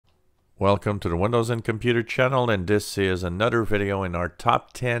Welcome to the Windows and Computer channel, and this is another video in our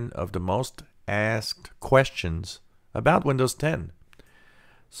top 10 of the most asked questions about Windows 10.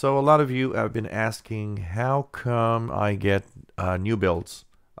 So a lot of you have been asking, how come I get new builds,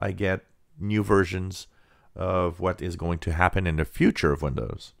 I get new versions of what is going to happen in the future of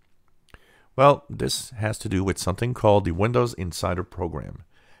Windows? Well, this has to do with something called the Windows Insider Program.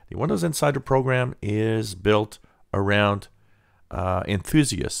 The Windows Insider Program is built around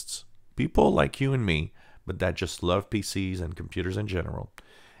enthusiasts, people like you and me, but that just love PCs and computers in general.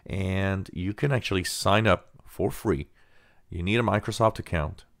 And you can actually sign up for free. You need a Microsoft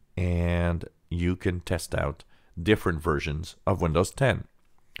account, and you can test out different versions of Windows 10.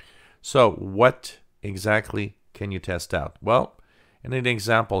 So what exactly can you test out? Well, in an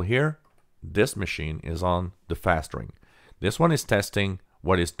example here, this machine is on the fast ring. This one is testing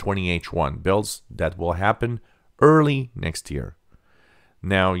what is 20H1 builds that will happen early next year.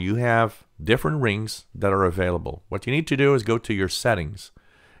 Now you have different rings that are available. What you need to do is go to your settings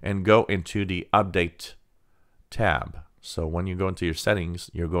and go into the update tab. So when you go into your settings,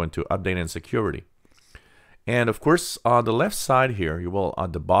 you're going to update and security. And of course, on the left side here, you will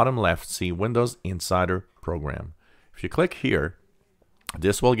on the bottom left see Windows Insider Program. If you click here,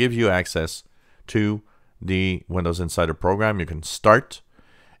 this will give you access to the Windows Insider Program. You can start,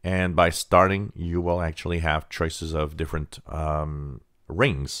 and by starting, you will actually have choices of different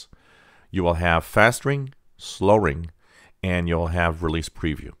rings. You will have fast ring, slow ring, and you'll have release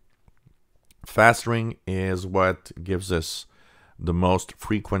preview. Fast ring is what gives us the most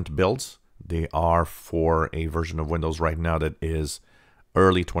frequent builds. They are for a version of Windows right now that is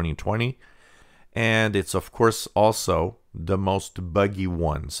early 2020, and it's of course also the most buggy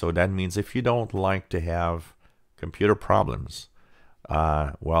one. So that means if you don't like to have computer problems,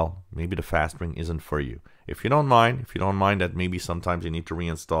 well, maybe the fast ring isn't for you. If you don't mind that maybe sometimes you need to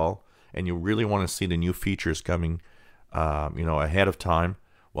reinstall and you really want to see the new features coming, ahead of time,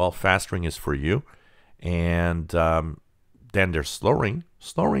 well, fast ring is for you. And then there's slow ring.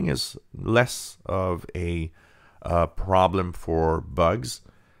 Slow ring is less of a problem for bugs.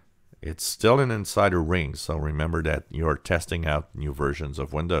 It's still an insider ring, so remember that you're testing out new versions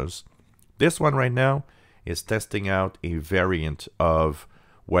of Windows. This one right now is testing out a variant of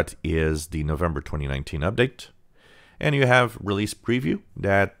what is the November 2019 update. And you have release preview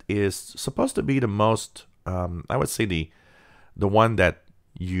that is supposed to be the most, I would say the one that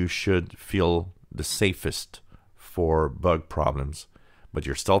you should feel the safest for bug problems. But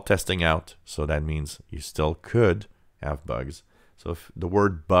you're still testing out, so that means you still could have bugs. So if the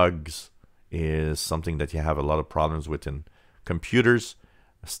word bugs is something that you have a lot of problems with in computers,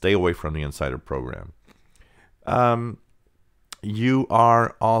 stay away from the Insider Program. You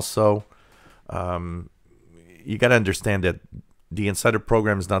are also, you got to understand that the Insider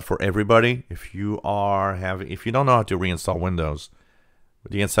Program is not for everybody. If you don't know how to reinstall Windows,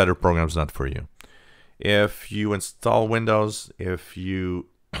 the Insider Program is not for you. If you install Windows, if you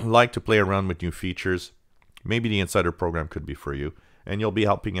like to play around with new features, maybe the Insider Program could be for you, and you'll be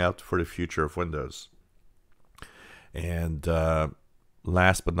helping out for the future of Windows. And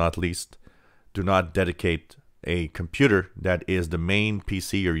last but not least, do not dedicate a computer that is the main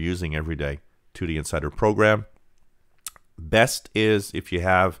PC you're using every day to the Insider Program. Best is if you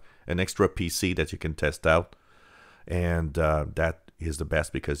have an extra PC that you can test out, and that is the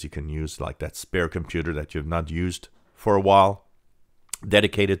best because you can use like that spare computer that you've not used for a while,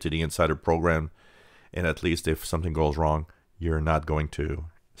 dedicated to the Insider Program, and at least if something goes wrong, you're not going to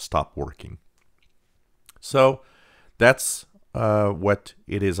stop working. So that's what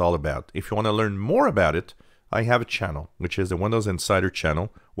it is all about. If you want to learn more about it, I have a channel, which is the Windows Insider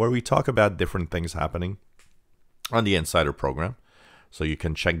channel, where we talk about different things happening on the Insider Program. So you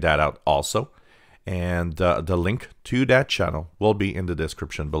can check that out also. And the link to that channel will be in the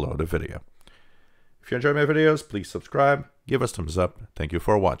description below the video. If you enjoy my videos, please subscribe, give us thumbs up. Thank you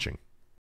for watching.